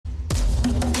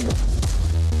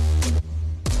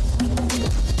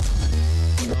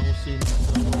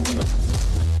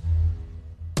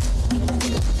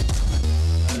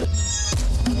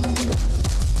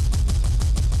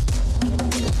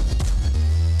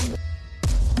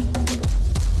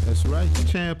right. The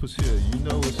champ is here. You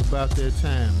know it's about that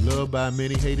time. Loved by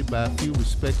many, hated by a few,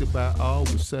 respected by all,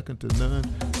 was second to none.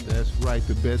 That's right.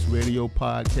 The best radio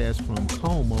podcast from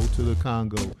Como to the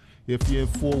Congo. If you're in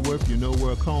Fort Worth, you know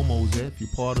where Como's at. If you're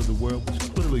part of the world,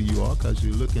 which clearly you are because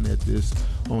you're looking at this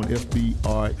on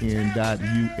fbrn.us,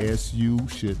 you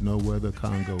should know where the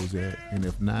Congo's at. And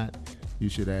if not, you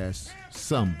should ask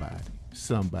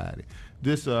somebody.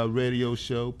 This radio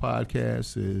show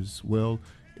podcast is, well,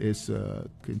 it's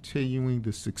continuing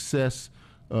the success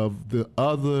of the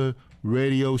other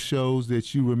radio shows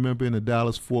that you remember in the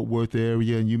Dallas-Fort Worth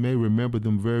area, and you may remember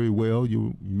them very well.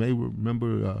 You may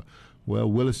remember,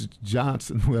 Willis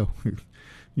Johnson. Well,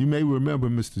 you may remember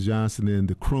Mr. Johnson and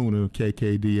the crooner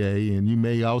KKDA, and you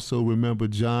may also remember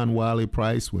John Wiley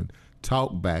Price when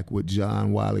Talk Back with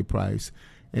John Wiley Price.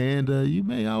 And you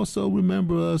may also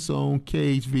remember us on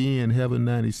KHVN Heaven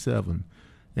 97.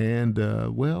 And,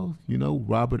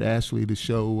 Robert Ashley, the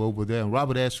show over there. And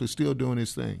Robert Ashley is still doing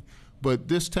his thing. But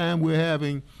this time we're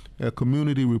having a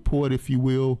community report, if you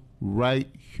will, right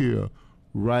here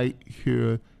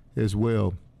as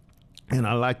well. And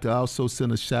I'd like to also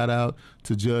send a shout out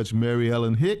to Judge Mary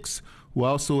Ellen Hicks, who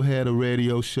also had a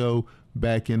radio show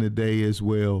back in the day as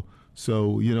well. So,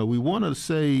 we want to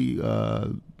say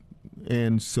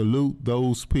and salute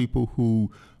those people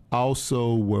who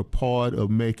also were part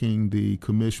of making the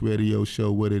Commish radio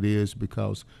show what it is,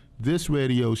 because this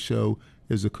radio show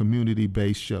is a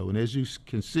community-based show. And as you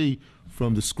can see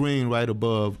from the screen right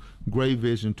above, Great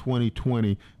Vision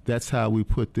 2020, that's how we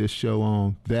put this show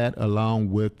on. That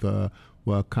along with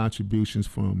contributions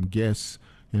from guests,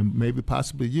 and maybe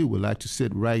possibly you would like to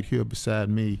sit right here beside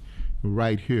me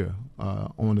right here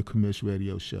on the Commish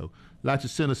radio show. I'd like to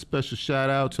send a special shout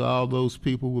out to all those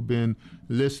people who have been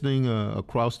listening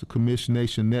across the Commish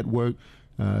Nation Network,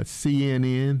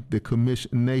 CNN, the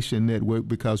Commish Nation Network,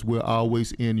 because we're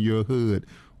always in your hood.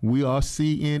 We are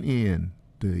CNN,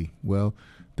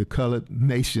 the Colored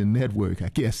Nation Network. I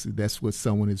guess that's what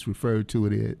someone has referred to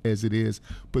it as it is.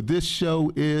 But this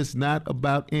show is not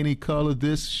about any color.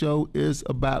 This show is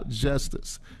about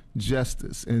justice.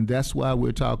 And that's why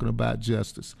we're talking about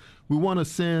justice. We want to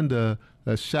send a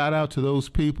shout out to those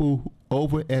people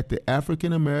over at the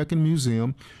African American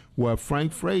Museum, where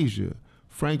Frank Frazier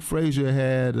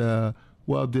had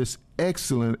this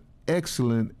excellent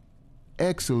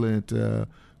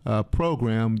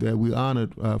program that we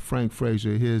honored Frank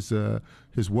Frazier.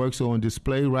 His works are on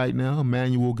display right now.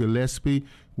 Emmanuel Gillespie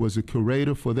was a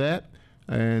curator for that,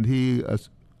 and he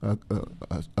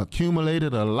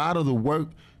accumulated a lot of the work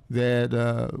that,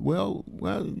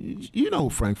 you know who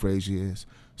Frank Frazier is.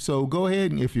 So go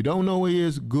ahead, and if you don't know who he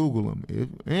is, Google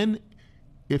him.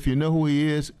 If you know who he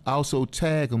is, also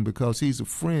tag him, because he's a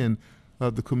friend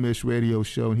of the Commish radio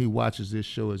show, and he watches this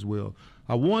show as well.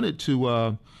 I wanted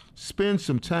to spend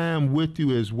some time with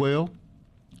you as well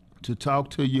to talk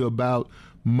to you about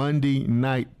Monday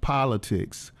Night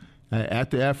Politics at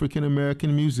the African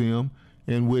American Museum,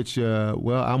 in which,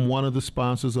 I'm one of the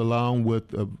sponsors, along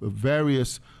with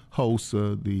various hosts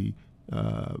of the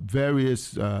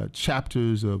various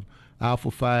chapters of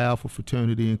Alpha Phi Alpha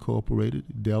Fraternity Incorporated,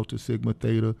 Delta Sigma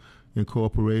Theta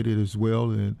Incorporated as well,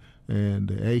 and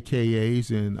the AKAs,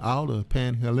 and all the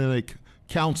Pan-Hellenic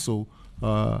Council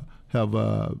have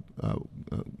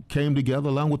came together,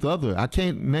 along with other. I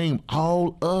can't name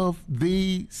all of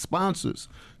the sponsors,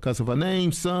 because if I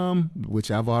name some, which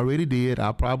I've already did,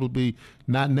 I'll probably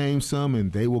not name some,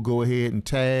 and they will go ahead and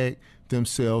tag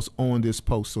themselves on this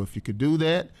post. So if you could do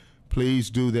that, please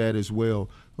do that as well.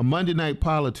 On Monday Night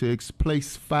Politics,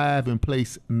 Place 5 and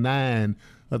Place 9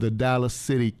 of the Dallas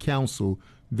City Council,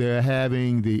 they're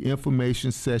having the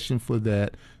information session for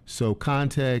that. So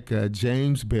contact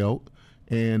James Belt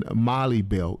and Molly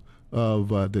Belt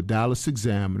of the Dallas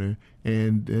Examiner,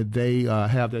 and they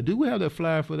have that. Do we have that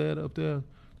flyer for that up there?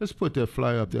 Let's put that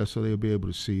flyer up there so they'll be able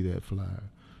to see that flyer.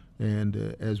 And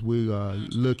as we are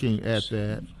looking at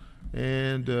that,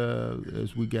 and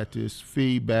as we got this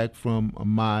feedback from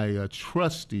my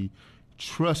trusty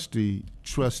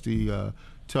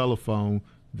telephone,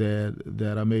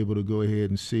 that I'm able to go ahead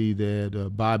and see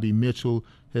that Bobby Mitchell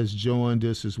has joined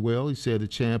us as well. He said the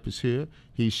champ is here.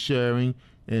 He's sharing,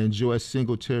 and Joyce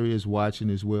Singletary is watching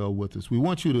as well with us. We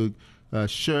want you to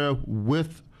share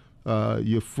with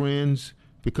your friends,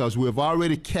 because we've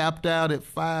already capped out at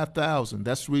 5,000.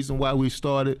 That's the reason why we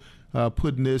started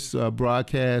putting this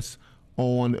broadcast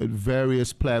on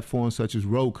various platforms such as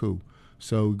Roku.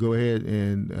 So go ahead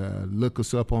and look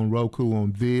us up on Roku,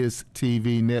 on Viz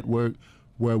TV Network,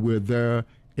 where we're there,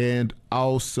 and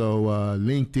also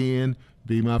LinkedIn.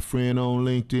 Be my friend on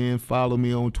LinkedIn. Follow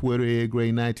me on Twitter,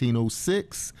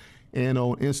 EdGray1906, and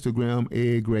on Instagram,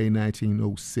 Ed Gray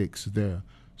 1906 there.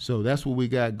 So that's what we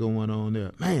got going on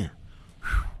there. Man,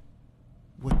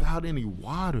 without any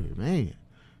water, man.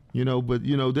 But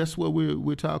that's what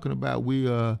we're talking about.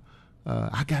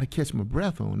 I got to catch my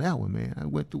breath on that one, man. I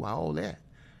went through all that.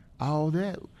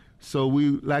 So we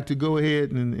like to go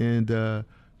ahead and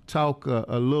talk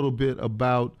a little bit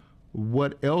about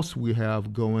what else we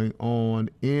have going on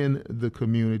in the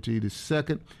community. The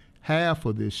second half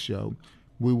of this show,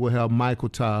 we will have Michael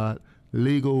Todd,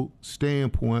 Legal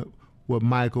Standpoint with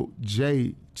Michael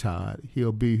J. Todd.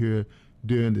 He'll be here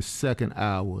during the second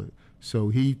hour. So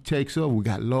he takes over. We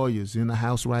got lawyers in the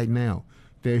house right now.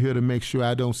 They're here to make sure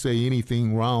I don't say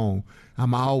anything wrong.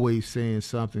 I'm always saying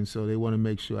something, so they want to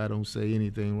make sure I don't say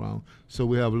anything wrong. So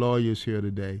we have lawyers here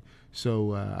today.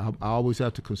 So I always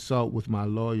have to consult with my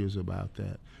lawyers about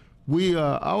that. We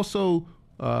also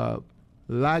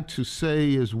like to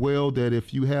say as well that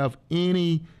if you have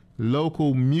any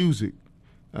local music,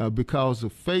 because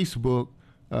of Facebook,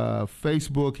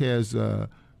 Facebook has,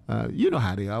 you know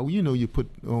how they are. You put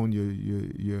on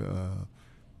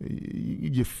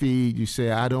your feed, you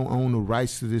say, I don't own the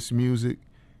rights to this music,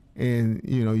 and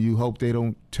you hope they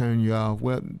don't turn you off.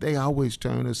 Well, they always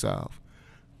turn us off.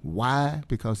 Why?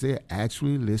 Because they're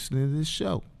actually listening to this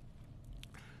show.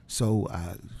 So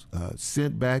I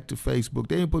sent back to Facebook.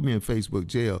 They didn't put me in Facebook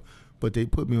jail, but they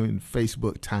put me in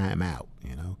Facebook timeout.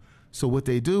 So what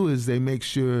they do is they make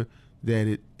sure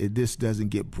that this doesn't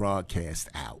get broadcast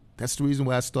out. That's the reason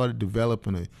why I started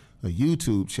developing a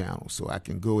YouTube channel, so I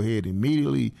can go ahead and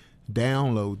immediately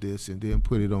download this and then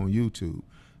put it on YouTube.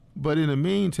 But in the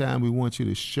meantime, we want you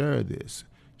to share this.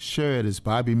 Share it as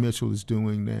Bobby Mitchell is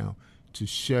doing now, to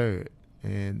share it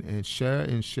and share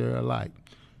alike.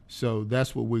 So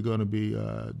that's what we're going to be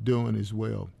doing as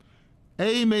well.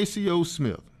 Maceo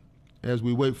Smith, as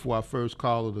we wait for our first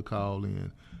caller to call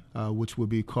in, which will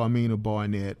be Carmina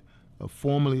Barnett,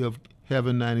 formerly of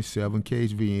Heaven 97,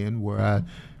 KHVN, where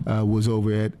I was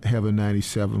over at Heaven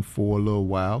 97 for a little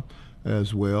while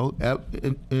as well,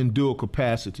 in dual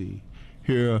capacity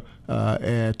here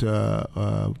at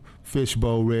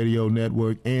Fishbowl Radio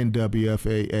Network and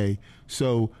WFAA.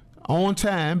 So on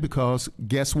time, because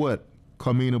guess what?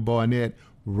 Carmina Barnett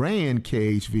ran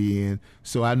KHVN,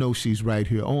 so I know she's right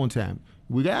here on time.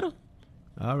 We got her?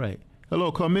 All right.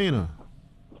 Hello, Carmina.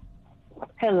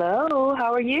 Hello,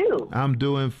 how are you? I'm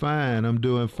doing fine.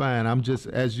 I'm just,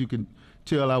 as you can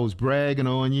tell, I was bragging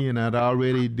on you, and I'd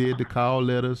already did the call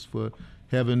letters for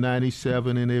Heaven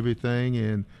 97 and everything,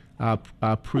 and I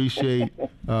appreciate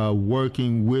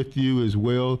working with you as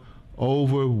well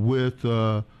over with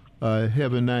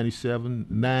Heaven 97,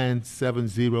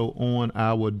 970 on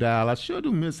our dial. I sure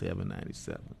do miss Heaven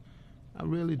 97. I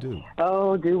really do.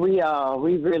 Oh, do we all?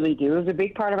 We really do. It's a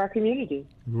big part of our community.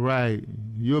 Right.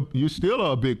 You still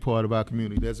are a big part of our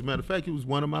community. As a matter of fact, you was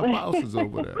one of my bosses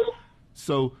over there.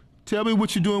 So tell me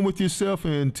what you're doing with yourself,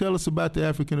 and tell us about the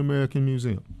African American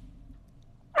Museum.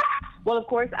 Well, of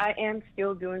course, I am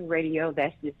still doing radio.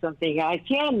 That's just something I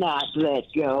cannot let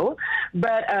go.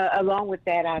 But along with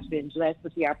that, I've been blessed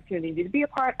with the opportunity to be a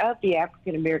part of the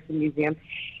African American Museum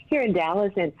here in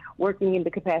Dallas and working in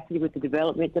the capacity with the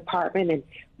development department. And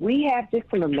we have just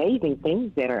some amazing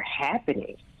things that are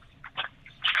happening.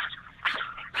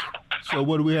 So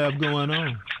what do we have going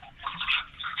on?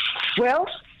 Well,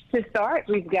 to start,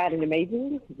 we've got an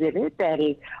amazing exhibit that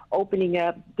is opening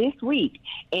up this week,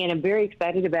 and I'm very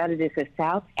excited about it. It's a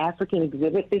South African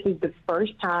exhibit. This is the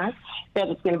first time that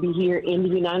it's going to be here in the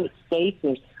United States,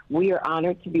 and we are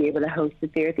honored to be able to host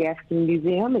it there at the African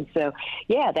Museum. And so,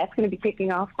 yeah, that's going to be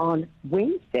kicking off on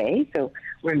Wednesday, so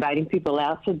we're inviting people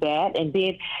out to that. And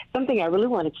then something I really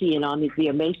want to key in on is the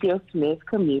Maceo Smith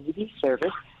Community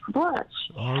Service Brunch.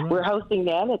 All right. We're hosting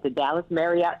that at the Dallas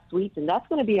Marriott Suites, and that's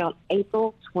going to be on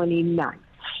April 29th.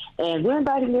 And we're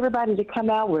inviting everybody to come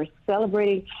out. We're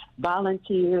celebrating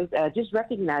volunteers, just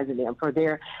recognizing them for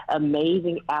their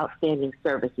amazing, outstanding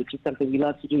service, which is something we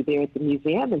love to do there at the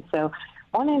museum. And so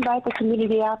I want to invite the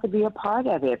community out to be a part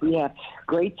of it. We have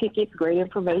great tickets, great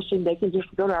information. They can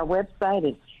just go to our website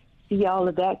and see all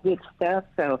of that good stuff.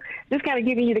 So just kind of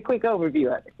giving you the quick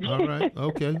overview of it. All right.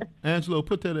 Okay. Angelo,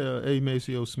 put that A.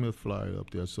 Maceo Smith flyer up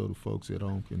there so the folks at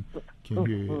home can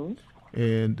hear it.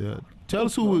 And tell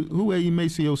us who A.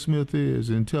 Maceo Smith is,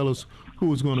 and tell us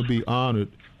who is going to be honored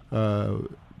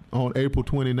on April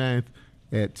 29th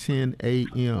at 10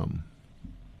 a.m.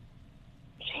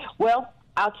 Well,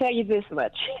 I'll tell you this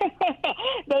much.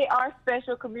 They are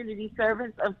special community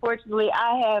servants. Unfortunately,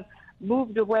 I have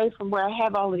moved away from where I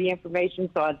have all of the information,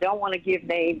 so I don't want to give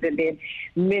names and then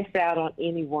miss out on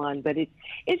anyone. But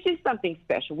it's just something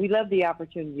special. We love the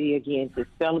opportunity, again, to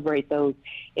celebrate those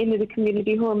into the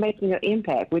community who are making an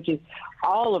impact, which is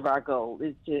all of our goal,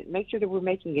 is to make sure that we're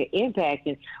making an impact.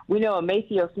 And we know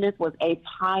Maceo Smith was a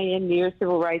pioneer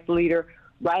civil rights leader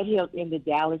right here in the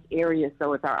Dallas area,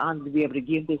 so it's our honor to be able to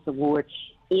give this award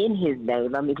in his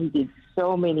name. I mean, he did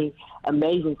so many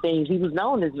amazing things. He was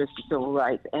known as Mr. Civil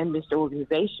Rights and Mr.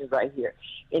 Organization right here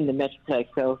in the Metroplex.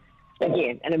 So,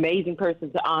 again, an amazing person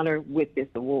to honor with this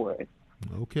award.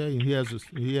 Okay, and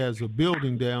he has a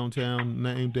building downtown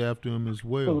named after him as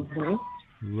well.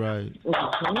 Mm-hmm. Right.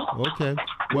 Mm-hmm. Okay.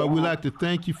 Well, we'd like to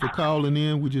thank you for calling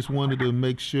in. We just wanted to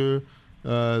make sure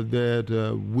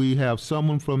that we have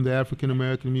someone from the African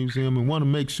American Museum, and want to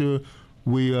make sure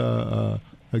we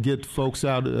get folks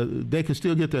out. They can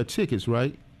still get their tickets,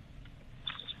 right?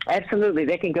 Absolutely.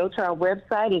 They can go to our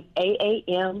website.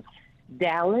 It's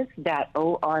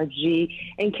aamdallas.org.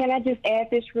 And can I just add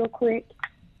this real quick?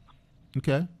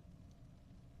 Okay.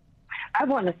 I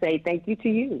want to say thank you to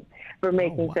you for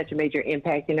making such a major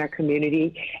impact in our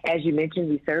community. As you mentioned,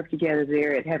 we served together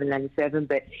there at Heaven 97,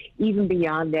 but even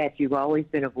beyond that, you've always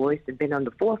been a voice and been on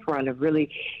the forefront of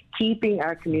really keeping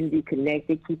our community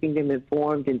connected, keeping them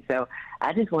informed. And so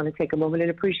I just want to take a moment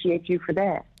and appreciate you for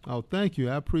that. Oh, thank you.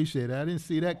 I appreciate it. I didn't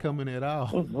see that coming at all.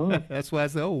 Mm-hmm. That's why I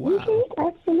said, oh, wow. Mm-hmm.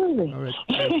 Absolutely. All right.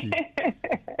 Thank you.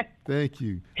 Thank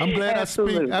you. I'm glad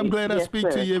Absolutely. I speak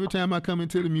Yes, to sir. you every time I come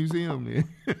into the museum, man.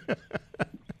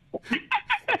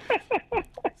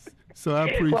 So I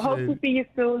appreciate Well, hope to it. see you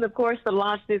soon. Of course, the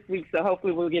launch this week, so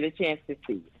hopefully we'll get a chance to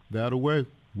see you. That'll work.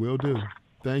 Will do.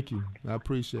 Thank you. I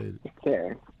appreciate it.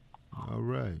 Sure. All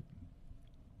right.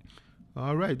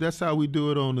 All right. That's how we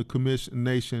do it on the Commission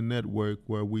Nation Network,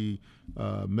 where we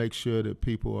make sure that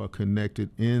people are connected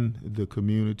in the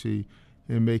community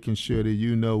and making sure that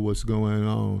you know what's going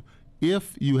on.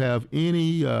 If you have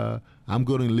any, I'm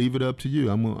going to leave it up to you.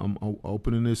 I'm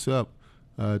opening this up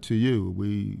to you.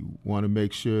 We want to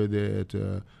make sure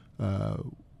that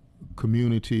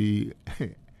community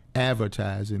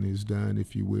advertising is done,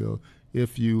 if you will.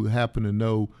 If you happen to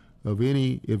know of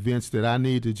any events that I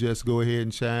need to just go ahead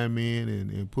and chime in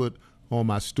and put on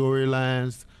my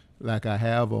storylines, like I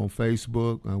have on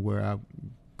Facebook, where I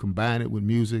combine it with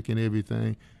music and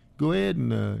everything, go ahead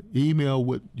and email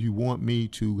what you want me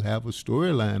to have a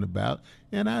storyline about,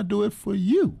 and I'll do it for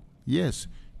you. Yes,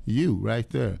 you right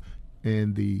there.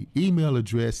 And the email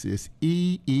address is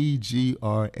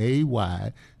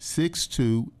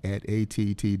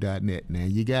eegray62@att.net. Now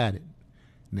you got it.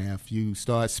 Now if you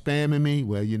start spamming me,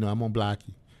 well, I'm going to block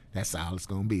you. That's all it's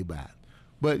going to be about.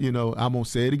 But, I'm going to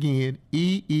say it again,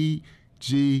 EEGRA,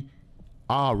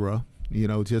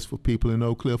 just for people in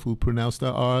Oak Cliff who pronounce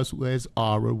the R's as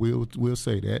Aura, we'll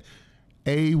say that,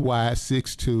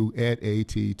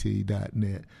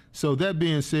 AY62@att.net. So that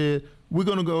being said, we're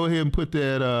going to go ahead and put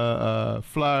that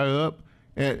flyer up.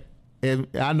 And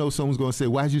I know someone's going to say,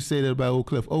 why'd you say that about Oak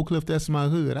Cliff? Oak Cliff, that's my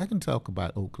hood. I can talk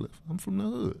about Oak Cliff. I'm from the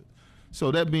hood. So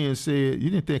that being said, you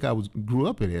didn't think I grew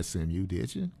up at SMU,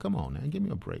 did you? Come on now, give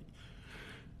me a break.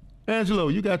 Angelo,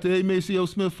 you got the A. Maceo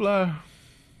Smith flyer?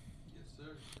 Yes,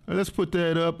 sir. Let's put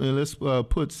that up, and let's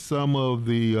put some of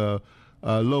the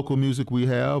local music we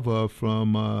have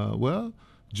from,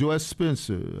 Joyce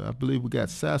Spencer. I believe we got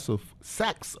Saxo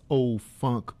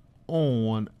Funk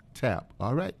on tap.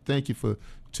 All right. Thank you for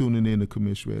tuning in to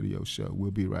Commish Radio Show.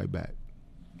 We'll be right back.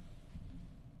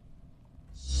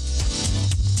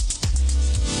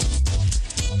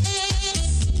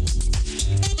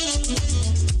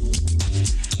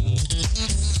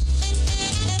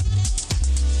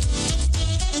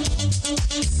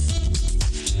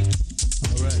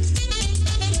 All right.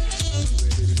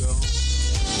 Ready to go?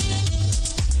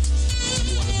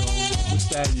 You want to go? Which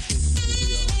side you think you should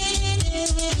be on?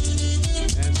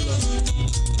 Angela,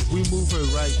 if we move her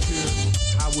right here,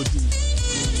 how would you do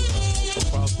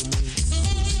across from me?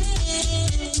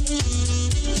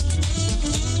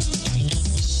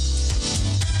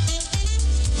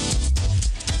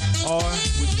 Or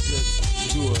would you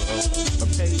just do a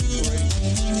page break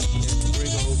and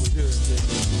bring her over here and then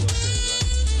it'll be okay, right?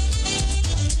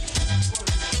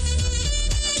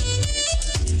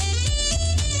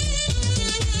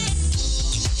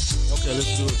 Okay,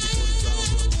 let's do it before the sound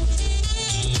goes.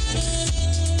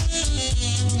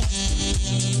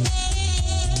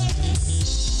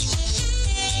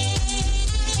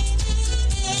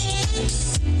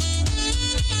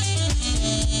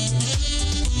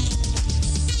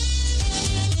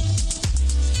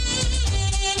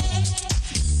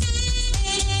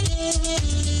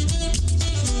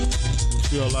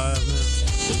 Still alive now?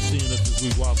 seeing us as we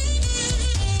walk in.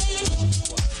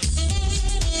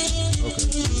 Okay.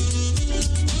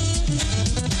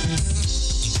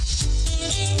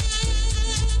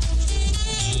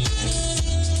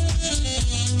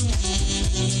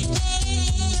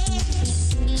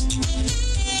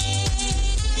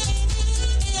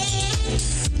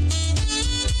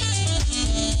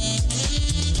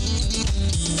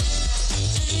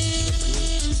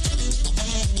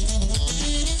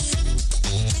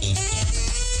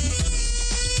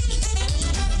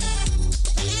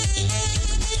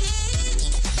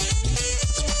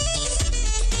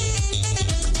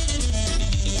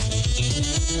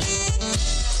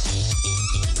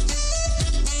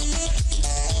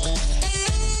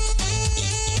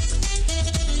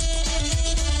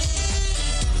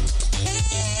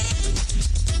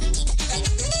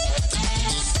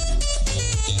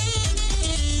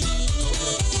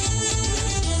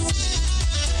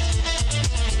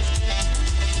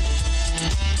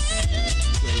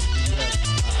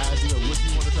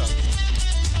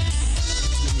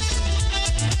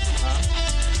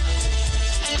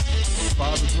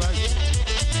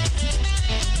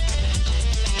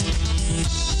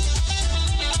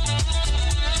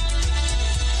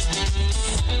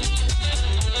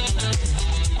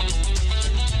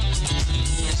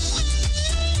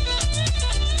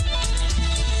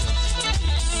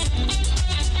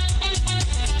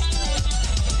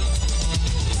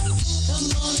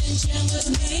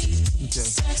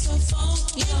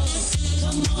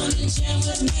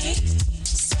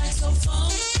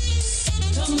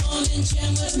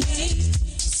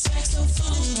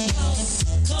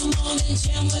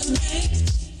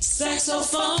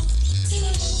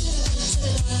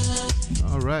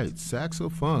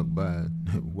 Saxophone by,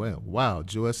 well, wow,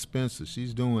 Joyce Spencer.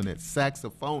 She's doing that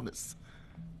saxophonist.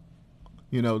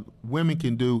 You know, women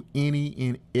can do any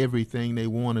and everything they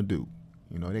want to do.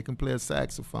 You know, they can play a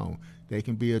saxophone. They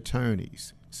can be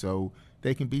attorneys. So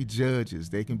they can be judges.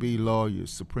 They can be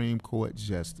lawyers, Supreme Court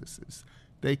justices.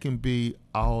 They can be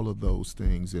all of those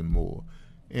things and more.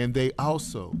 And they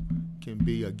also can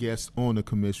be a guest on the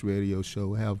Commish Radio Show.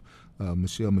 We have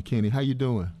Maceo McKinney. How you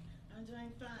doing?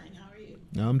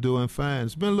 I'm doing fine.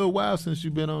 It's been a little while since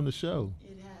you've been on the show.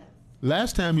 It has.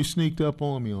 Last time you sneaked up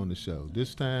on me on the show.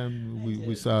 This time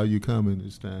we saw you coming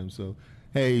this time. So,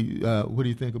 hey, what do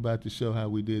you think about the show, how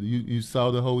we did it? You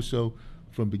saw the whole show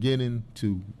from beginning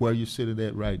to where you're sitting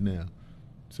at right now.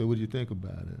 So what do you think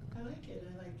about it? I like it.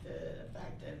 I like the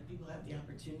fact that people have the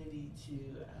opportunity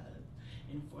to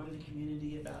inform the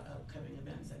community about upcoming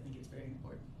events. I think it's very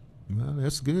important. Well,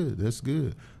 that's good. That's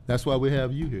good. That's why we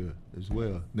have you here as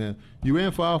well. Now, you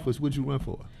ran for office. What'd you run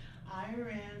for? I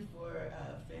ran for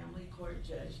family court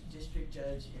judge, district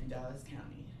judge in Dallas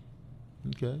County.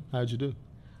 Okay. How'd you do?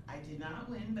 I did not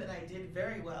win, but I did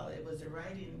very well. It was a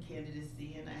write-in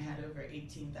candidacy, and I had over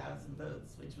 18,000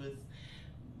 votes, which was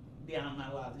beyond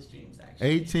my wildest dreams, actually.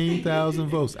 18,000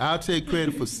 votes. I'll take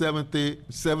credit for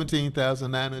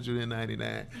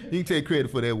 17,999. You can take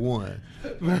credit for that one.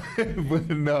 but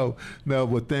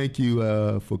thank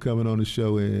you for coming on the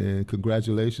show, and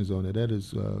congratulations on it. That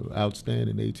is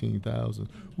outstanding, 18,000.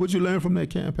 What'd you learn from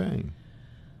that campaign?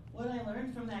 What I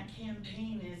learned from that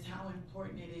campaign is how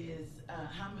important it is,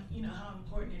 how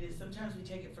important it is. Sometimes we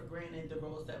take it for granted, the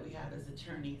roles that we have as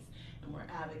attorneys, and we're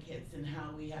advocates, and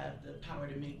how we have the power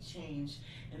to make change.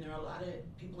 And there are a lot of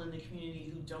people in the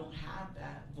community who don't have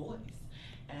that voice.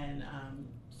 And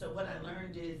so what I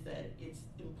learned is that it's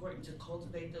important to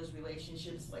cultivate those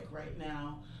relationships. Like right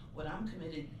now, what I'm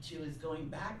committed to is going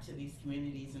back to these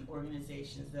communities and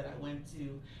organizations that I went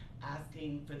to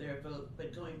asking for their vote,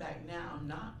 but going back now,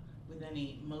 not with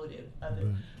any motive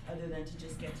other than to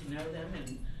just get to know them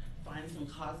and find some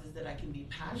causes that I can be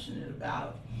passionate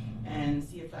about and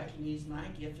see if I can use my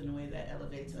gift in a way that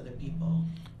elevates other people.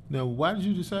 Now, why did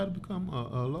you decide to become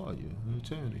a lawyer, an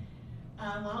attorney?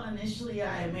 Well, initially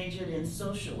I majored in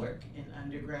social work in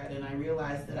undergrad, and I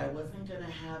realized that I wasn't going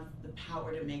to have the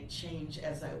power to make change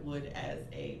as I would as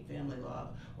a family law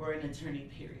or an attorney,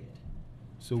 period.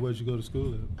 So where'd you go to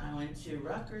school at? I went to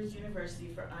Rutgers University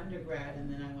for undergrad,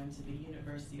 and then I went to the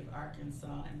University of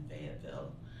Arkansas in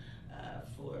Fayetteville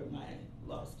for my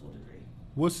law school degree.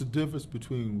 What's the difference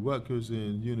between Rutgers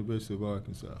and University of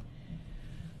Arkansas?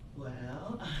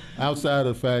 Well, outside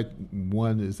of the fact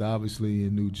one is obviously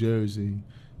in New Jersey,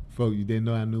 folks, you didn't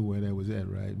know I knew where that was at,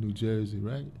 right? New Jersey,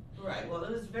 right? Right. Well,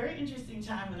 it was a very interesting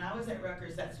time. When I was at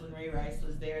Rutgers, that's when Ray Rice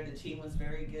was there. The team was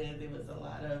very good. There was a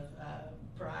lot of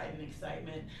pride and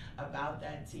excitement about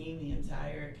that team. The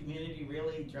entire community,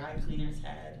 really, dry cleaners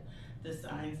had the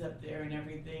signs up there and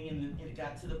everything, and it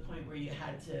got to the point where you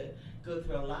had to go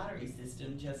through a lottery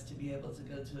system just to be able to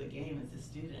go to a game as a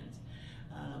student.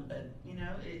 But you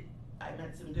know, I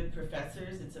met some good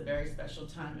professors. It's a very special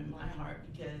time in my heart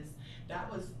because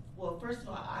that was, well, first of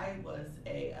all, I was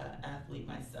a athlete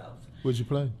myself. What'd you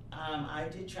play? I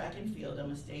did track and field.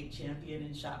 I'm a state champion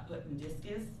in shot put and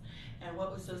discus. And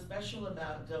what was so special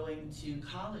about going to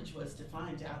college was to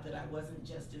find out that I wasn't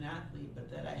just an athlete, but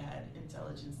that I had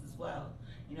intelligence as well.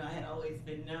 You know, I had always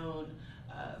been known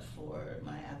for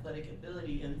my athletic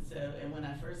ability, and when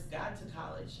I first got to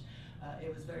college,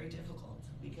 it was very difficult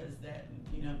because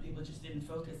people just didn't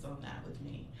focus on that with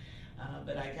me.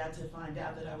 But I got to find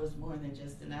out that I was more than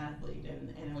just an athlete, and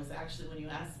it was actually when you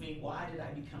asked me why did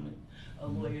I become a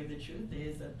lawyer, the truth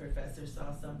is a professor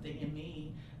saw something in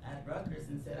me at Rutgers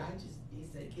and said, he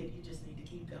said, kid, you just need to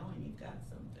keep going, you've got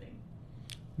something.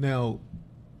 Now,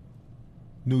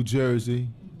 New Jersey,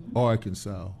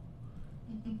 Arkansas.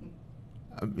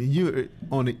 I mean, you're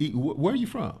on the where are you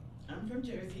from? I'm from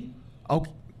Jersey.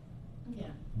 Okay. Yeah.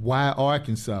 Why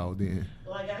Arkansas then?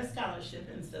 Well, I got a scholarship,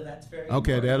 and so that's very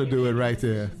okay. important. That'll do it right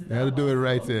there. That'll do it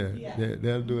right there. Yeah.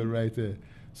 That'll do it right there.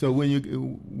 So when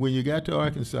you got to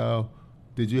Arkansas,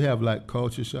 did you have like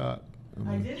culture shock?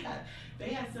 I did have.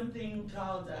 They had something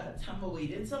called tumbleweed.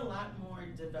 It's a lot more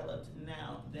developed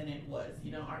now than it was.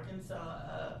 You know,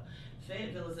 Arkansas,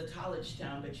 Fayetteville is a college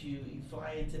town, but you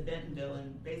fly into Bentonville,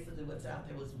 and basically what's out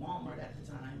there was Walmart at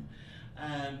the time.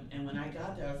 And when I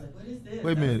got there, I was like, what is this?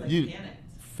 Wait a minute. Panicked.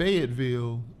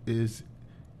 Fayetteville is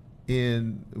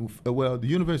in, well, the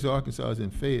University of Arkansas is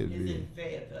in Fayetteville. It's in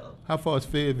Fayetteville. How far is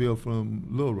Fayetteville from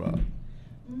Little Rock?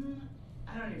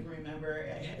 I don't even remember.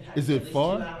 Is it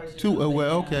far? 2 hours.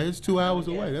 Well, okay, it's 2 hours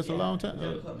away. That's a long time.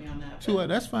 Don't quote me on that.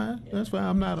 That's fine. Yeah. That's fine.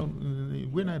 I'm not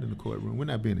we're not in the courtroom. We're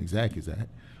not being exact.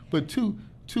 But 2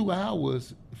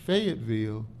 hours,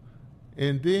 Fayetteville,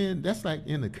 and then that's like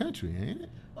in the country, ain't it?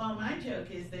 Well, my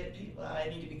joke is that people, I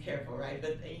need to be careful, right?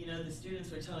 But, you know, the students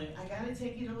were telling me, I got to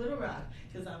take you to Little Rock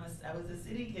because I was a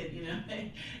city kid, you know,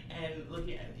 and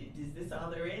looking at, is this all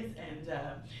there is? And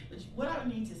but what I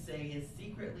need to say is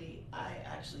secretly, I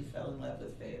actually fell in love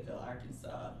with Fayetteville,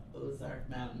 Arkansas, Ozark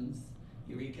Mountains,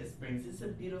 Eureka Springs. It's a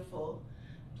beautiful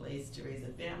place to raise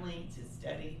a family, to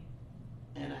study,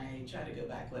 and I try to go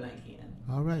back when I can.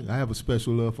 All right. I have a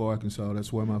special love for Arkansas.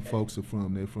 That's where my folks are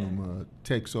from. They're from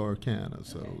Texarkana.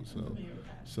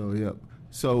 So yep.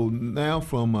 So now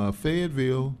from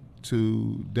Fayetteville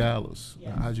to Dallas.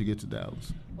 Yes. How'd you get to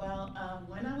Dallas? Well,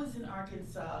 when I was in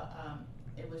Arkansas,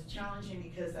 it was challenging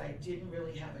because I didn't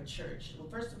really have a church. Well,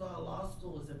 first of all, law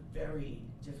school was a very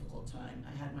difficult time.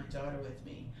 I had my daughter with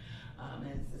me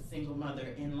as a single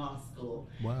mother in law school.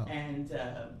 Wow. And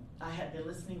I had been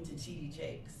listening to T.D.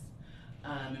 Jakes.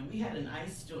 And we had an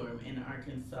ice storm in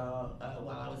Arkansas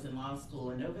while I was in law school,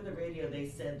 and over the radio they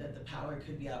said that the power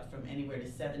could be out from anywhere to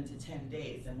 7 to 10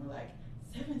 days, and we're like,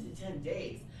 7 to 10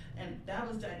 days? And that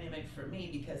was dynamic for me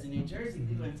because in New Jersey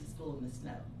we went to school in the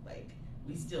snow, like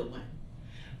we still went.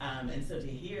 And so to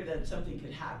hear that something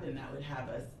could happen that would have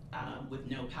us with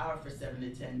no power for 7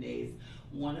 to 10 days,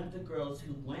 one of the girls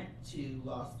who went to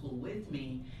law school with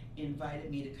me invited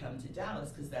me to come to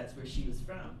Dallas because that's where she was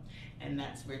from. And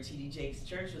that's where T.D. Jakes'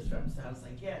 church was from. So I was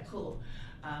like, yeah, cool.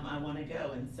 I want to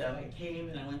go. And so I came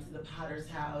and I went to the Potter's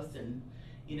house, and,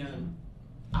 you know,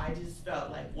 I just felt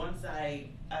like once I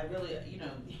really, you know,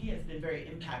 he has been very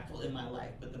impactful in my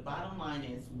life. But the bottom line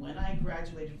is when I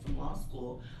graduated from law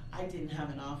school, I didn't have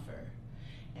an offer.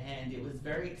 And it was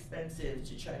very expensive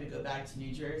to try to go back to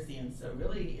New Jersey. And so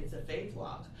really it's a faith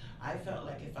walk. I felt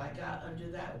like if I got under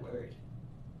that word,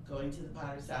 going to the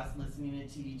Potter's house and listening to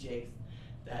T.D. Jakes,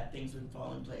 that things would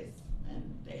fall in place,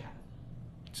 and they have.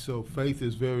 So faith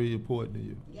is very important to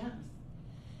you. Yes.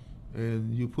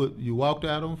 And you walked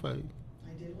out on faith.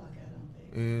 I did walk out on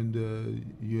faith. And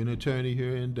you're an attorney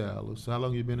here in Dallas. How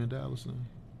long you been in Dallas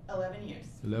now? 11 years.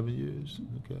 11 years,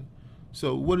 okay.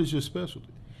 So what is your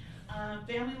specialty?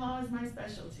 Family law is my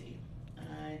specialty.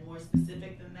 And more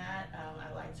specific than that,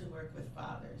 I like to work with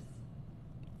fathers.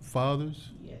 Fathers?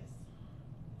 Yes.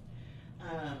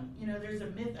 You know, there's a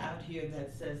myth out here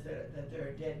that says that there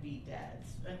are deadbeat dads,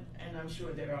 and I'm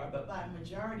sure there are, but by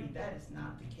majority, that is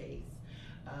not the case.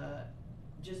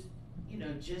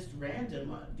 Just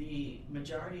random, the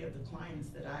majority of the clients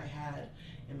that I had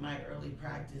in my early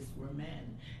practice were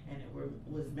men, and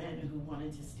was men who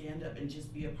wanted to stand up and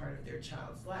just be a part of their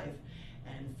child's life,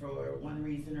 and for one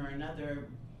reason or another,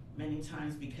 many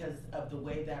times because of the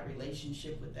way that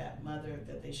relationship with that mother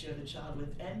that they share the child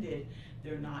with ended,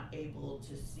 they're not able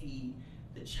to see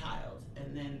the child.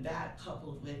 And then that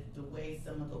coupled with the way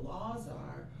some of the laws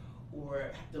are,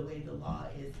 or the way the law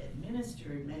is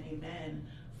administered, many men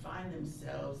find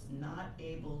themselves not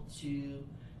able to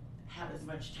have as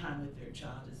much time with their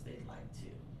child as they'd like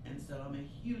to. And so I'm a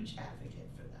huge advocate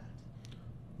for that.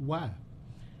 Why?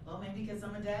 Well, maybe because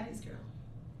I'm a daddy's girl.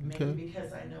 Okay. Maybe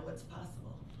because I know what's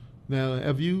possible. Now,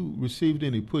 have you received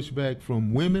any pushback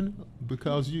from women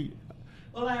because you?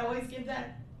 Well, I always give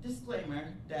that disclaimer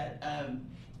that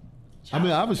I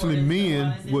mean, obviously,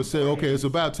 men would say, important. "Okay, it's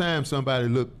about time somebody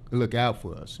look out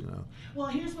for us," you know. Well,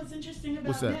 here's what's interesting about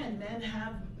What's that? men. Men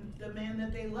have the man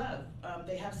that they love.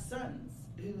 They have sons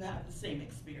who have the same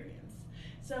experience.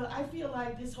 So I feel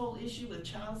like this whole issue with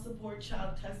child support,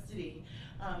 child custody,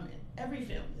 every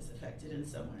family is affected in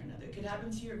some way or another. It could happen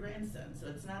to your grandson. So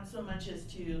it's not so much as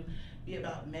to be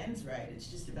about men's rights, it's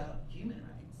just about human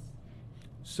rights.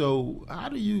 So how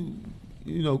do you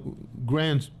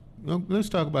let's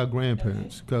talk about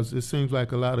grandparents, because it seems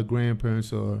like a lot of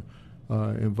grandparents are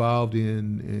involved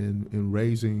in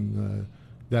raising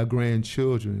their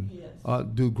grandchildren. Yes.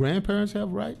 Do grandparents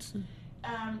have rights?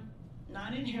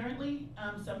 Not inherently.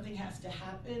 Something has to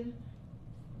happen.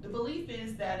 The belief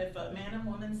is that if a man and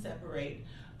woman separate,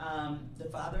 the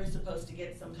father is supposed to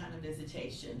get some kind of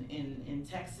visitation. In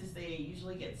Texas, they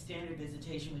usually get standard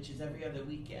visitation, which is every other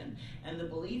weekend. And the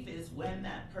belief is when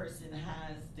that person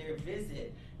has their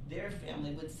visit, their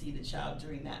family would see the child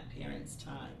during that parent's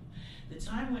time. The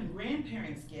time when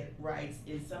grandparents get rights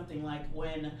is something like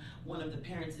when one of the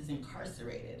parents is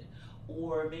incarcerated,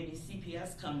 or maybe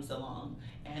CPS comes along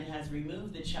and has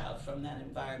removed the child from that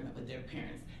environment with their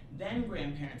parents. Then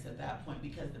grandparents at that point,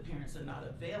 because the parents are not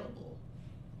available,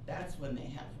 that's when they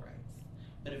have rights.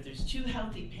 But if there's two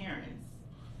healthy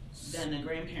parents, then a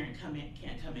grandparent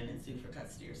can't come in and sue for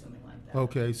custody or something like that.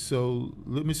 Okay, so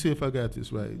let me see if I got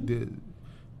this right.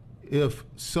 If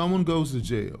someone goes to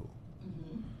jail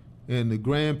and the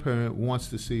grandparent wants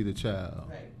to see the child,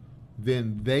 Right.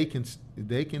 then they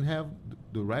can have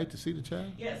the right to see the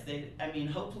child? Yes,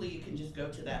 hopefully you can just go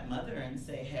to that mother and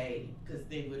say, hey, because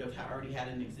they would have already had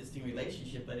an existing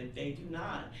relationship, but if they do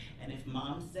not, and if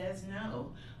mom says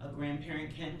no, a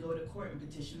grandparent can go to court and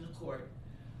petition the court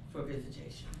for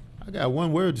visitation. I got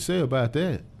one word to say about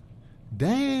that.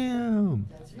 Damn.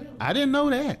 That's real. I didn't know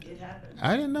that. It happened.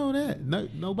 I didn't know that. No,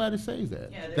 nobody says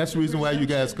that. Yeah, that's the there's a reason why you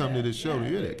guys presumption come to that- this show to yeah,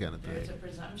 hear that kind of There's thing. a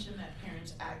presumption that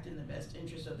parents act in the best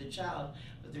interest of the child,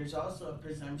 but there's also a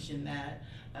presumption that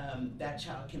that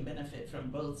child can benefit from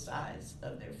both sides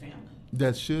of their family.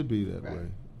 That should be that Right. way.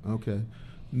 Okay.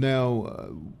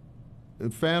 Now, in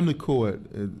family court,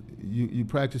 you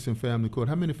practice in family court.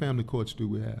 How many family courts do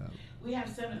we have? We have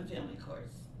 7 family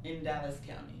courts in Dallas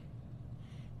County.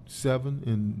 7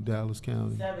 in Dallas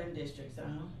County. 7 districts,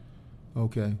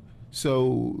 Okay.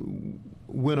 So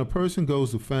when a person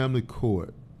goes to family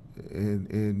court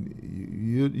and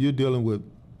you're dealing with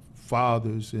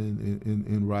fathers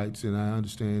and rights, and I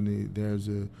understand there's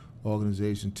a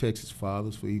organization, Texas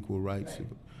Fathers for Equal Rights.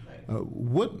 Right.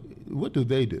 What do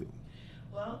they do?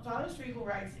 Well, Fathers for Equal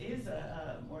Rights is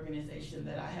an organization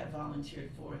that I have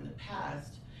volunteered for in the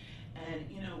past. And,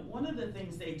 one of the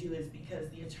things they do is because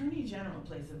the Attorney General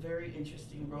plays a very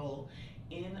interesting role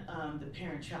in the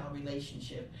parent-child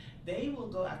relationship. They will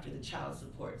go after the child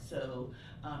support. So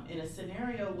in a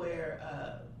scenario where,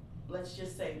 let's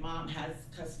just say mom has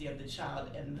custody of the child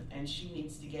and she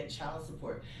needs to get child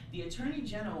support, the Attorney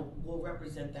General will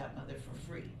represent that mother for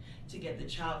free to get the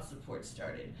child support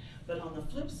started. But on the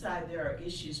flip side, there are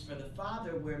issues for the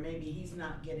father where maybe he's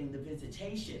not getting the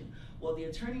visitation. Well, the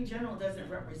Attorney General doesn't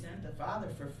represent the father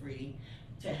for free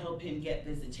to help him get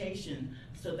visitation.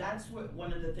 So that's what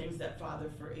one of the things that Father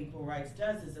for Equal Rights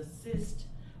does, is assist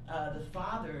the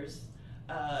fathers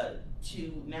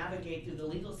to navigate through the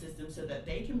legal system so that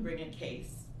they can bring a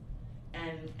case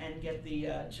and get the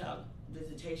child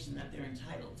visitation that they're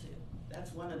entitled to.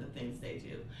 That's one of the things they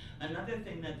do. Another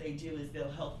thing that they do is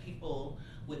they'll help people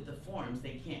with the forms.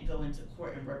 They can't go into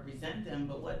court and represent them,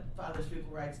 but what Fathers for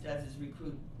Equal Rights does is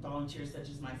recruit volunteers such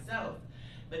as myself.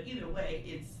 But either way,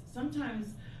 it's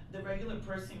sometimes the regular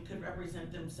person could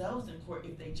represent themselves in court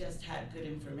if they just had good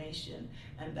information,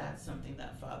 and that's something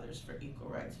that Fathers for Equal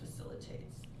Rights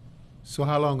facilitates. So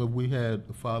how long have we had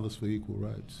Fathers for Equal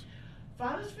Rights?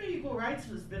 Fathers for Equal Rights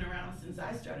has been around since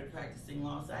I started practicing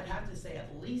law, so I'd have to say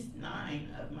at least 9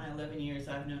 of my 11 years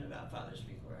I've known about Fathers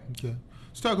for Equal Rights. Okay.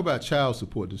 Let's talk about child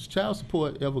support. Does child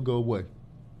support ever go away?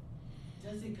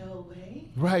 Does it go away?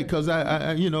 Right, because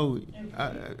I'm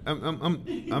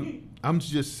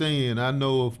just saying, I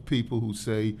know of people who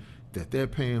say that they're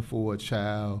paying for a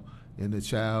child and the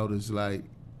child is like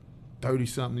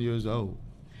 30-something years old.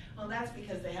 Well, that's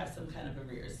because they have some kind of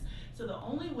arrears. So the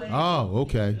only way,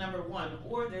 okay. number one,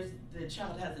 or the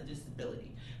child has a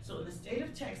disability. So in the state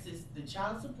of Texas, the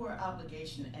child support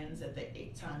obligation ends at the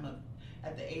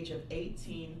age of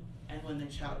 18 and when the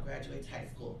child graduates high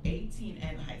school, 18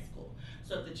 and high school.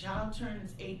 So if the child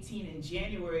turns 18 in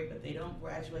January but they don't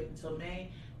graduate until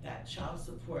May, that child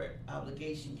support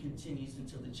obligation continues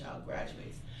until the child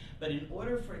graduates. But in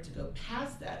order for it to go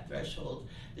past that threshold,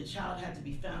 the child had to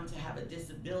be found to have a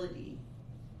disability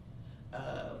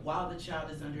while the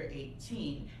child is under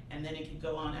 18, and then it could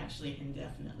go on actually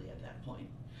indefinitely at that point.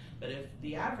 But if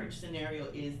the average scenario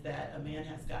is that a man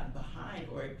has gotten behind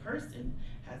or a person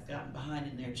has gotten behind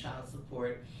in their child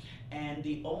support, and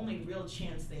the only real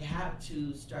chance they have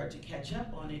to start to catch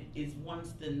up on it is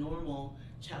once the normal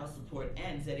child support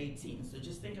ends at 18. So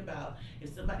just think about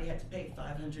if somebody had to pay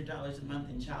 $500 a month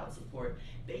in child support,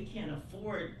 they can't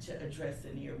afford to address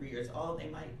any arrears. All they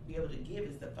might be able to give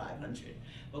is the $500.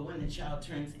 But when the child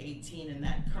turns 18 and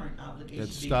that current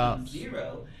obligation becomes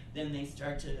zero, then they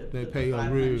start to put pay the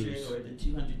 $500 arrears or the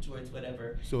 $200 towards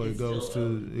whatever. So it goes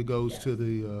to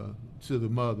the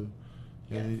mother,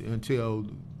 and until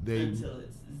it's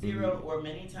zero, or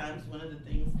many times one of the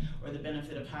things or the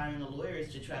benefit of hiring a lawyer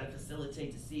is to try to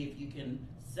facilitate to see if you can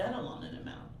settle on an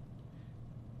amount.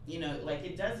 You know, like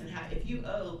it doesn't have, if you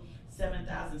owe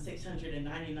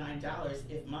 $7,699,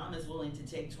 if mom is willing to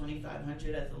take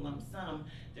 $2,500 as a lump sum,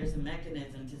 there's a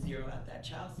mechanism to zero out that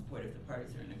child support if the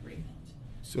parties are in agreement.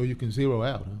 So you can zero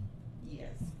out, huh?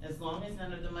 Yes, as long as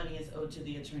none of the money is owed to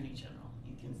the Attorney General,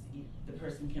 the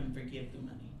person can forgive the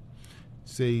money.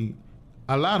 See,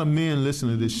 a lot of men listen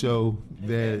to this show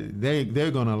that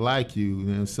they're gonna like you,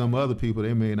 and some other people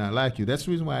they may not like you. That's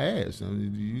the reason why I asked. I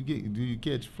mean, do you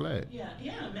catch flack? Yeah.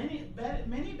 Many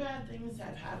bad things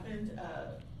have happened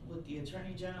with the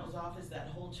Attorney General's office. That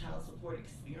whole child support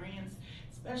experience,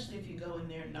 especially if you go in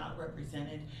there not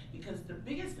represented, because the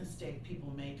biggest mistake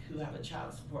people make who have a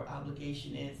child support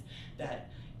obligation is that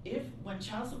when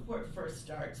child support first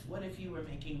starts, what if you were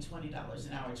making $20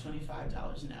 an hour,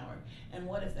 $25 an hour? And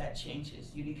what if that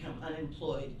changes? You become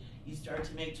unemployed, you start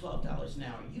to make $12 an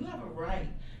hour. You have a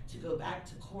right to go back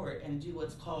to court and do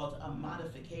what's called a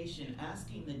modification,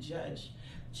 asking the judge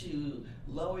to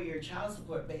lower your child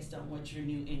support based on what your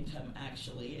new income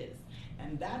actually is.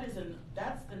 And that's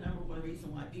the number one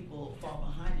reason why people fall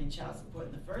behind in child support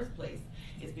in the first place,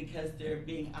 is because they're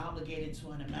being obligated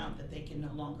to an amount that they can no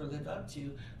longer live up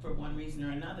to for one reason or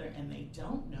another, and they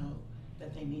don't know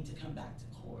that they need to come back to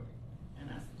court and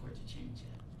ask the court to change it.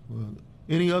 Well,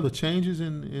 any other changes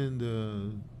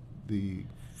in the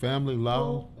family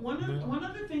law? Well, one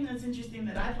other thing that's interesting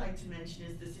that I'd like to mention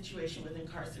is the situation with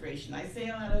incarceration. I say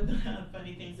a lot of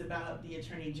funny things about the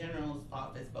Attorney General's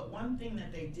office, but one thing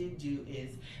that they did do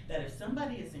is that if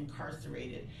somebody is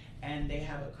incarcerated and they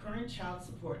have a current child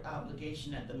support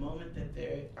obligation at the moment that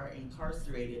they are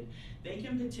incarcerated, they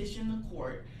can petition the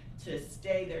court to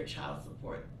stay their child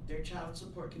support. Their child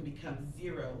support can become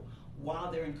zero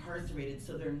while they're incarcerated,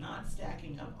 so they're not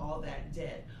stacking up all that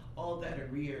debt, all that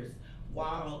arrears,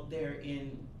 while they're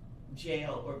in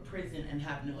jail or prison and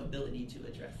have no ability to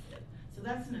address it. So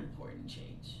that's an important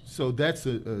change. So that's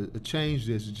a change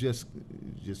that's just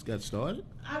got started?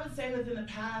 I would say within the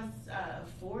past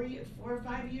 4 or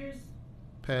 5 years.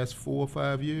 Past 4 or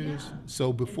 5 years? Yeah.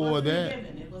 So before that,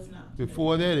 it was not.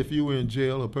 Before that, if you were in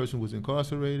jail, a person was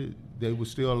incarcerated, they were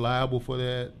still liable for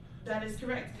that? That is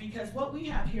correct, because what we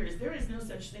have here is there is no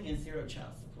such thing as zero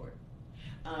child support.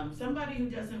 Somebody who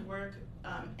doesn't work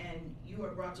and you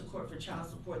are brought to court for child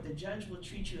support, the judge will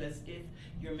treat you as if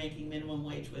you're making minimum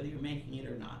wage, whether you're making it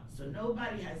or not. So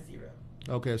nobody has zero.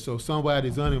 Okay, so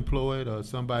somebody's unemployed or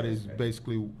somebody's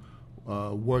basically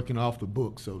working off the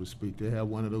books, so to speak. They have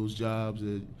one of those jobs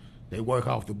that they work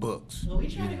off the books. Well, we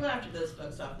try to go after those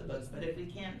folks off the books, but if we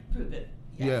can't prove it,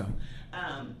 yes.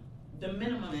 Yeah. The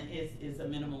minimum is a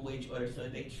minimum wage order, so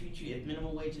they treat you, if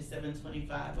minimum wage is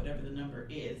 $7.25, whatever the number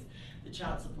is, the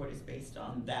child support is based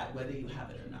on that, whether you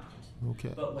have it or not.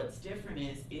 Okay. But what's different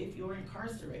is if you're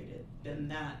incarcerated, then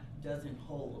that doesn't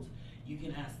hold. You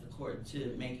can ask the court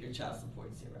to make your child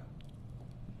support zero.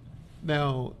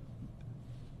 Now,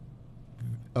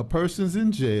 a person's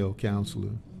in jail,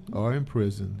 counselor, or in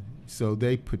prison, so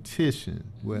they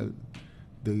petition,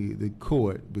 the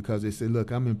court, because they say,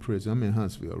 look, I'm in prison, I'm in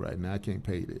Huntsville right now, I can't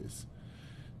pay this.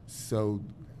 So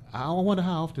I wonder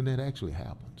how often that actually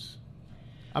happens.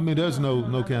 I mean, there's no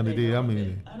kind of deal. I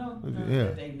mean, I don't know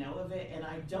that they know of it, and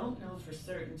I don't know for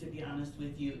certain, to be honest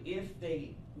with you,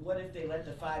 what if they let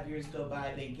the 5 years go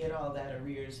by, they get all that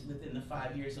arrears within the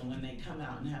 5 years, and when they come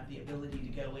out and have the ability to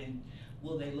go in,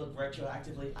 will they look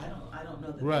retroactively? I don't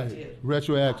know that they do.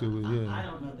 Retroactively, yeah. I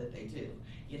don't know that they do.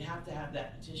 you'd have to have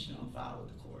that petition on file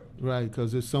with the court. Right,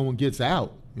 because if someone gets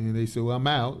out and they say, well, I'm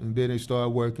out, and then they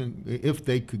start working, if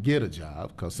they could get a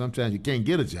job, because sometimes you can't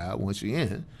get a job once you're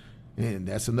in, and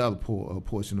that's another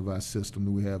portion of our system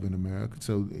that we have in America.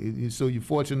 So you're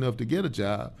fortunate enough to get a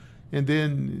job, and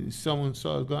then someone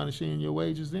starts garnishing your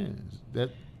wages then.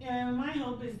 Yeah, and my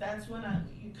hope is that's when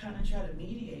you kind of try to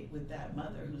mediate with that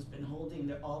mother who's been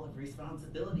holding all of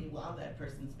responsibility while that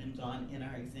person's been gone, in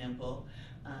our example,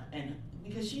 and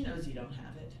because she knows you don't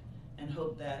have it, and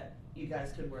hope that you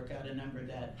guys could work out a number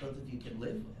that both of you could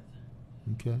live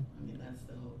with. Okay. I mean, that's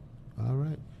the hope. All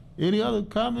right. Any other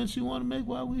comments you want to make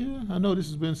while we're here? I know this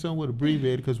has been somewhat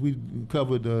abbreviated because we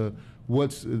covered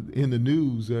what's in the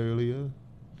news earlier.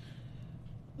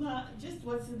 Well, just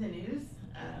what's in the news.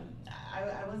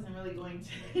 I wasn't really going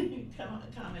to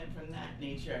comment from that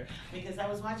nature because I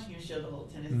was watching your show, the whole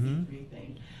Tennessee 3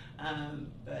 thing.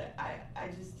 But I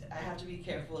have to be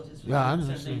careful just with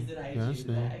some things that I do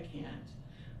that I can't.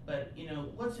 But,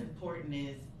 what's important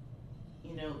is,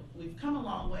 we've come a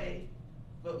long way,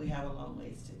 but we have a long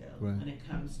ways to go when it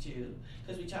comes to,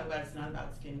 because we talk about it's not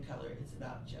about skin color, it's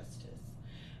about justice.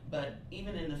 But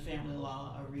even in the family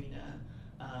law arena,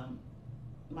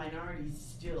 minorities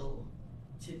still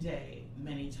today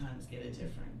many times get a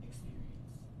different experience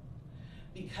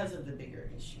because of the bigger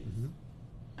issues.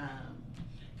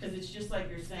 Because it's just like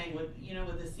you're saying with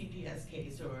the CPS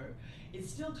case, or it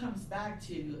still comes back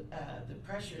to the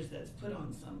pressures that's put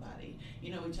on somebody. We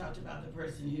talked about the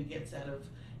person who gets out of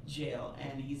jail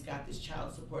and he's got this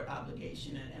child support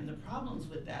obligation, and the problems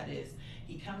with that is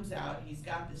he comes out, he's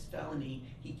got this felony,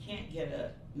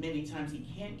 many times he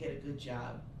can't get a good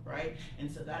job, right?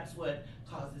 And so that's what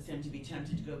causes him to be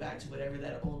tempted to go back to whatever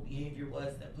that old behavior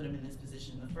was that put him in this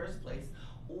position in the first place.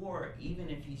 Or even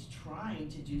if he's trying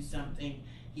to do something,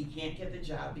 he can't get the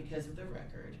job because of the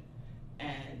record,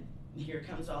 and here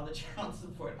comes all the child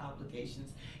support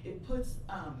obligations. It puts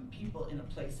people in a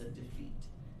place of defeat,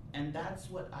 and that's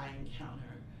what I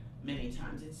encounter many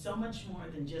times. It's so much more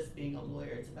than just being a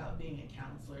lawyer. It's about being a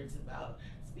counselor. It's about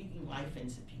speaking life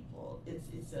into people.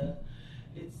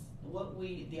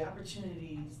 The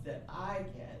opportunities that I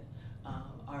get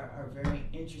are very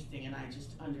interesting, and I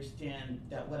just understand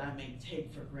that what I may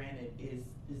take for granted is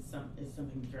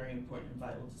something very important and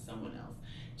vital to someone else.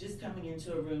 Just coming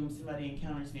into a room, somebody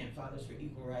encounters me at Fathers for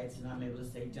Equal Rights, and I'm able to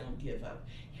say, don't give up.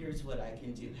 Here's what I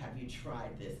can do. Have you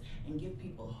tried this? And give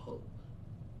people hope.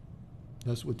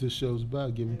 That's what this show's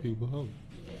about, giving people hope.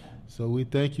 Yeah. So we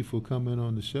thank you for coming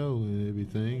on the show and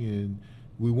everything, and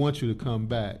we want you to come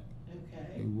back.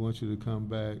 Okay. We want you to come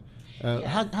back. Yes.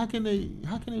 How can they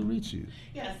reach you?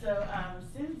 Yeah, so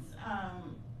since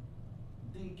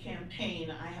the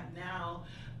campaign, I have now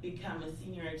become a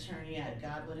senior attorney at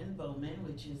Godwin and Bowman,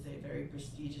 which is a very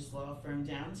prestigious law firm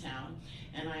downtown,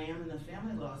 and I am in the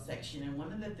family law section. And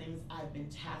one of the things I've been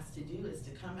tasked to do is to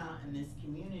come out in this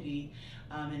community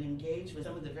and engage with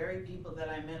some of the very people that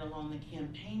I met along the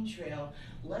campaign trail,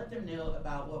 let them know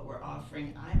about what we're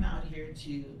offering. I'm out here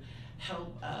to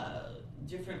help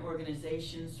different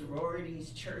organizations,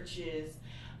 sororities, churches,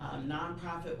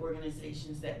 nonprofit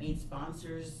organizations that need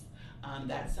sponsors.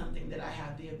 That's something that I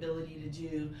have the ability to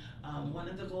do. One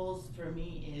of the goals for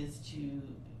me is to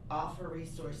offer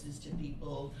resources to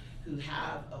people who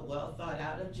have a well thought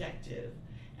out objective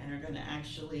and are going to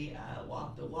actually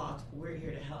walk the walk. We're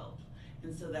here to help.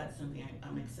 And so that's something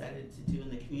I'm excited to do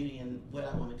in the community, and what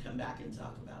I want to come back and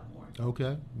talk about more.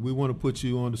 Okay. We want to put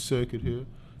you on the circuit here.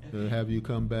 Have you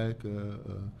come back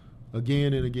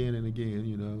again and again and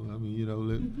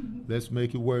again. Let's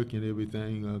make it work and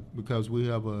everything because we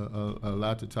have a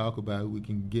lot to talk about. We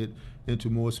can get into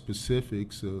more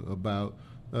specifics about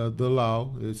the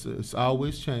law. It's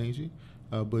always changing,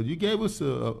 but you gave us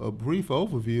a brief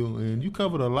overview, and you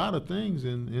covered a lot of things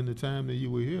in the time that you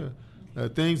were here.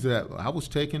 Things that I was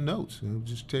taking notes. I was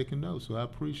just taking notes, so I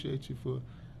appreciate you for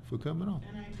coming on.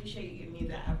 And I appreciate you giving me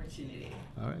that opportunity.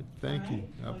 All right, thank you.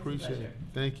 I Always appreciate a pleasure.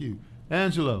 it. Thank you.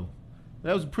 Angelo,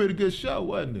 that was a pretty good show,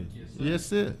 wasn't it? Yes, sir. Yes,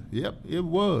 sir. Yep, it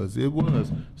was. It was.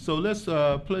 So let's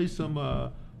play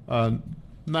some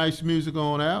nice music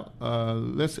on out.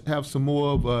 Let's have some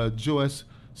more of Joyce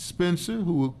Spencer,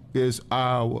 who is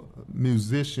our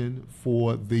musician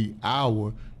for the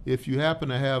hour. If you happen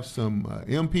to have some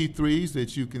MP3s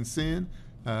that you can send,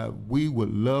 we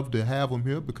would love to have them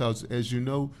here because, as you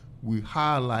know, we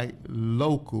highlight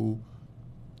local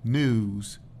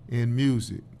news in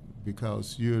music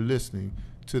because you're listening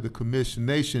to the Commission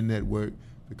Nation Network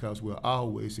because we're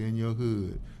always in your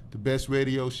hood. The best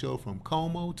radio show from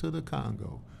Como to the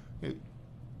Congo.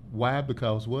 Why?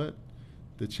 Because what?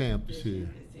 The champ is here.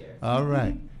 All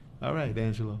right. All right,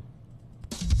 Angelo.